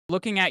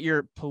Looking at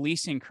your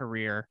policing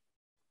career,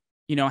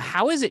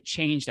 how has it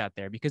changed out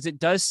there? Because it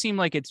does seem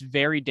like it's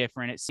very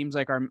different. It seems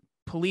like our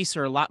police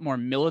are a lot more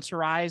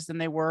militarized than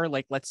they were,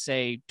 like, let's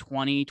say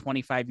 20,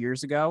 25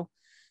 years ago.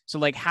 So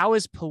like, how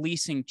has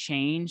policing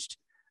changed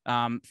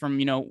from,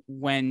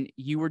 when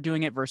you were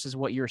doing it versus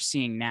what you're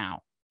seeing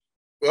now?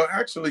 Well,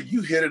 actually,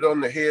 you hit it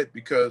on the head,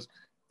 because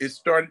it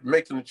started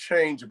making a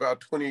change about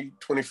 20,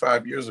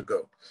 25 years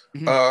ago.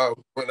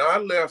 Mm-hmm. When I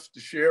left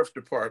the sheriff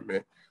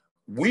department,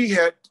 we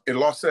had, in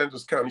Los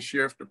Angeles County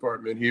Sheriff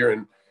Department here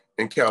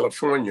in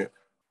California,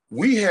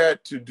 we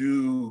had to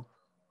do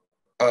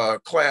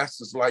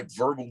classes like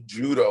verbal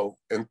judo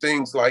and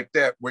things like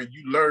that, where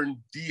you learn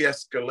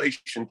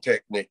de-escalation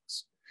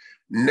techniques.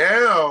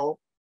 Now,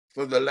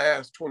 for the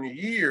last 20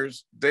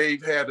 years,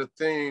 they've had a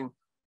thing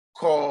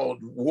called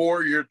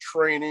warrior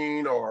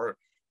training, or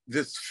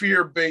this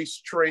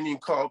fear-based training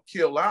called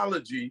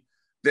Killology,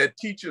 that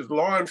teaches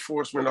law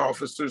enforcement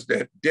officers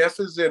that death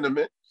is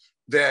imminent,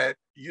 that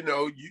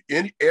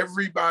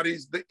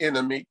everybody's the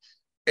enemy.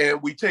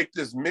 And we take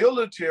this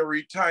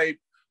military type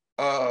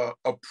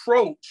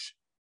approach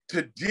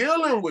to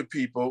dealing with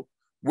people,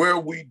 where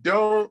we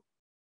don't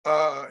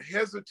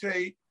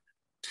hesitate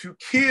to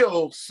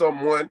kill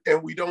someone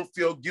and we don't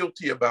feel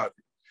guilty about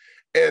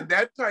it. And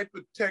that type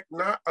of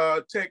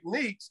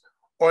techniques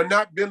are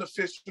not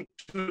beneficial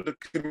to the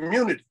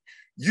community.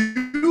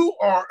 You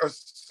are a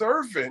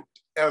servant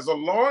as a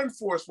law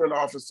enforcement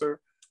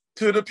officer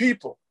to the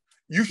people.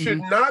 You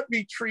should not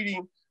be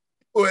treating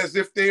as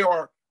if they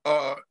are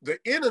the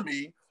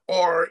enemy,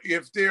 or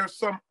if there's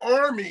some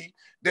army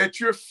that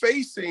you're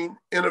facing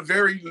in a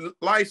very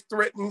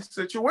life-threatening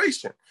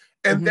situation.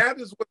 And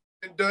that is what's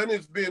been done.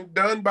 It's been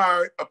done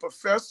by a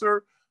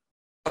professor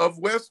of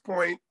West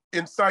Point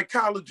in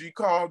psychology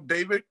called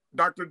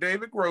Dr.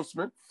 David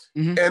Grossman,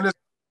 and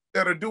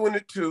that are doing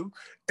it too.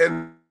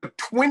 And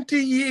 20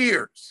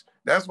 years,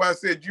 that's why I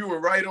said you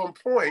were right on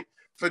point.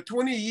 For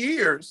 20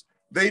 years,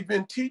 they've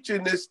been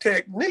teaching this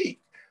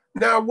technique.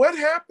 Now, what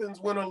happens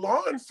when a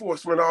law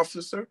enforcement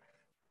officer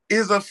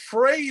is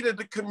afraid of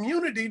the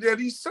community that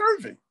he's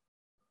serving?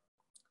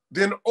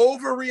 Then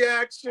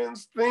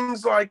overreactions,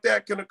 things like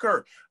that can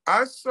occur.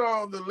 I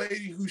saw the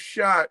lady who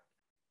shot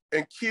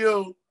and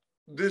killed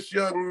this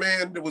young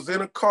man that was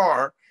in a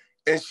car,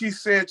 and she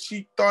said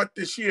she thought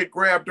that she had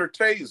grabbed her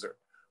taser.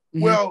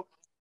 Well,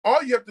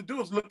 all you have to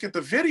do is look at the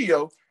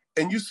video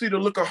and you see the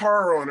look of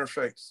horror on her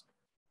face.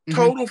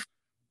 Total.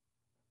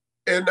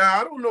 And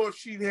now I don't know if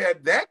she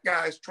had that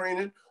guy's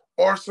training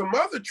or some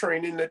other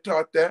training that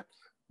taught that,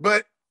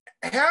 but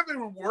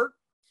having worked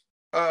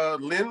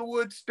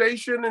Linwood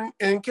Station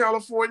in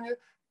California,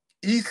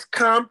 East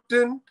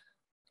Compton,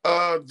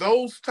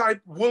 those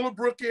type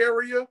Willowbrook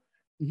area,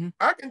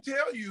 I can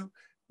tell you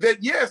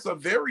that, yes, a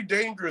very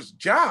dangerous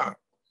job,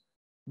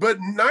 but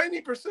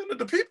 90% of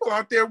the people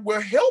out there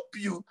will help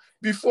you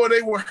before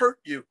they will hurt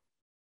you.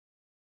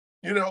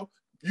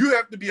 You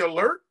have to be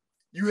alert,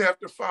 you have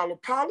to follow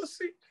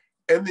policy,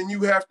 and then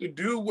you have to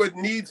do what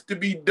needs to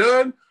be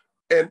done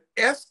and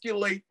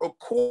escalate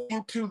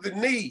according to the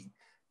need.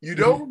 You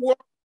don't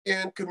walk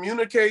in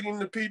communicating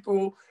to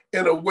people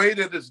in a way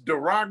that is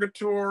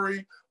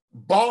derogatory,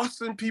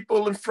 bossing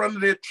people in front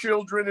of their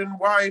children and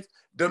wife,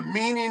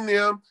 demeaning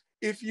them.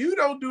 If you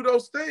don't do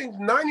those things,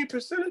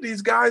 90% of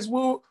these guys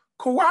will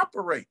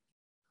cooperate.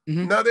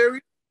 Now, there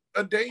is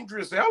a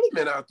dangerous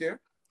element out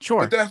there.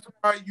 Sure. But that's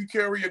why you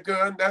carry a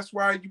gun. That's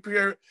why you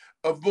carry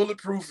a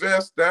bulletproof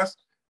vest. That's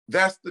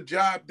the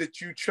job that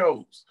you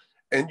chose.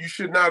 And you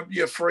should not be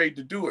afraid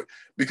to do it.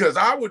 Because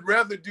I would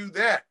rather do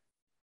that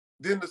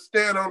than to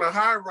stand on a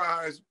high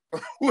rise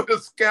with a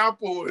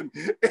scalpel and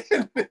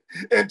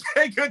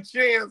take a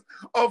chance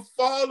of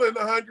falling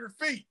 100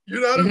 feet.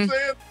 You know what I'm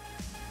saying?